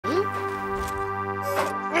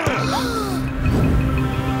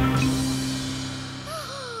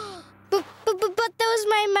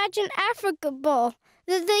catch an Africa ball.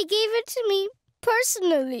 That they gave it to me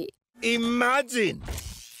personally. Imagine!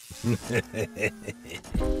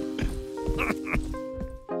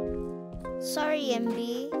 Sorry,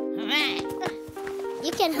 MB.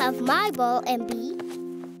 You can have my ball, MB.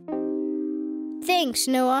 Thanks,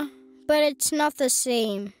 Noah, but it's not the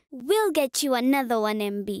same. We'll get you another one,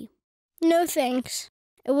 MB. No thanks.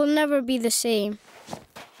 It will never be the same.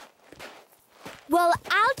 Well,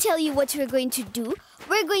 I'll tell you what we're going to do.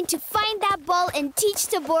 We're going to find that ball and teach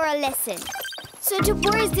Tabor a lesson. So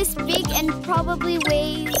Tabor is this big and probably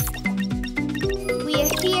weighs... We are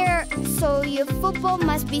here, so your football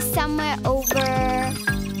must be somewhere over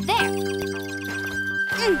there.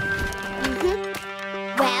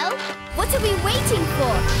 Well, what are we waiting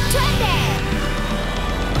for? Tena!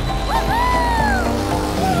 Woohoo!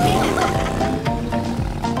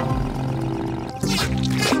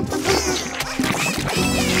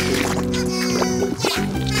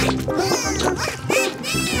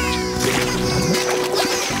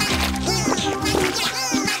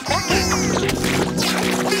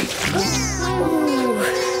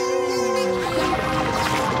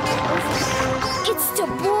 It's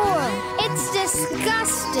Tabor. It's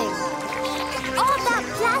disgusting. All that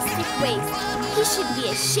plastic waste. He should be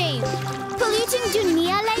ashamed. Polluting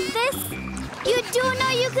Dunia like this? You do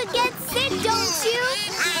know you could get sick, don't you?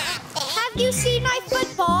 Have you seen my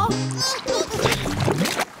football?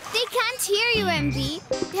 They can't hear you, MB.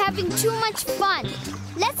 They're having too much fun.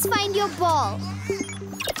 Let's find your ball.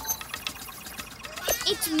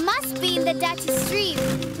 It must be in the dirty stream.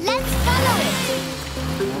 Let's follow it.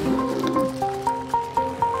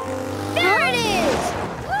 There it is!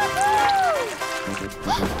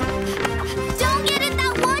 Woohoo! Don't get in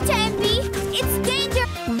that water, MB. It's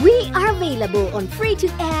dangerous. We are available on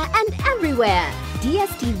free-to-air and everywhere.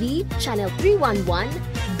 DSTV, Channel 311,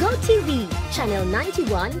 GoTV, Channel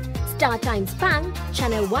 91, StarTimes Bang,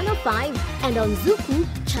 Channel 105, and on Zuku,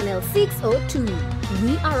 Channel 602.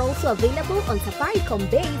 We are also available on Safaricom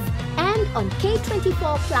Base and on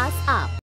K24 Plus app.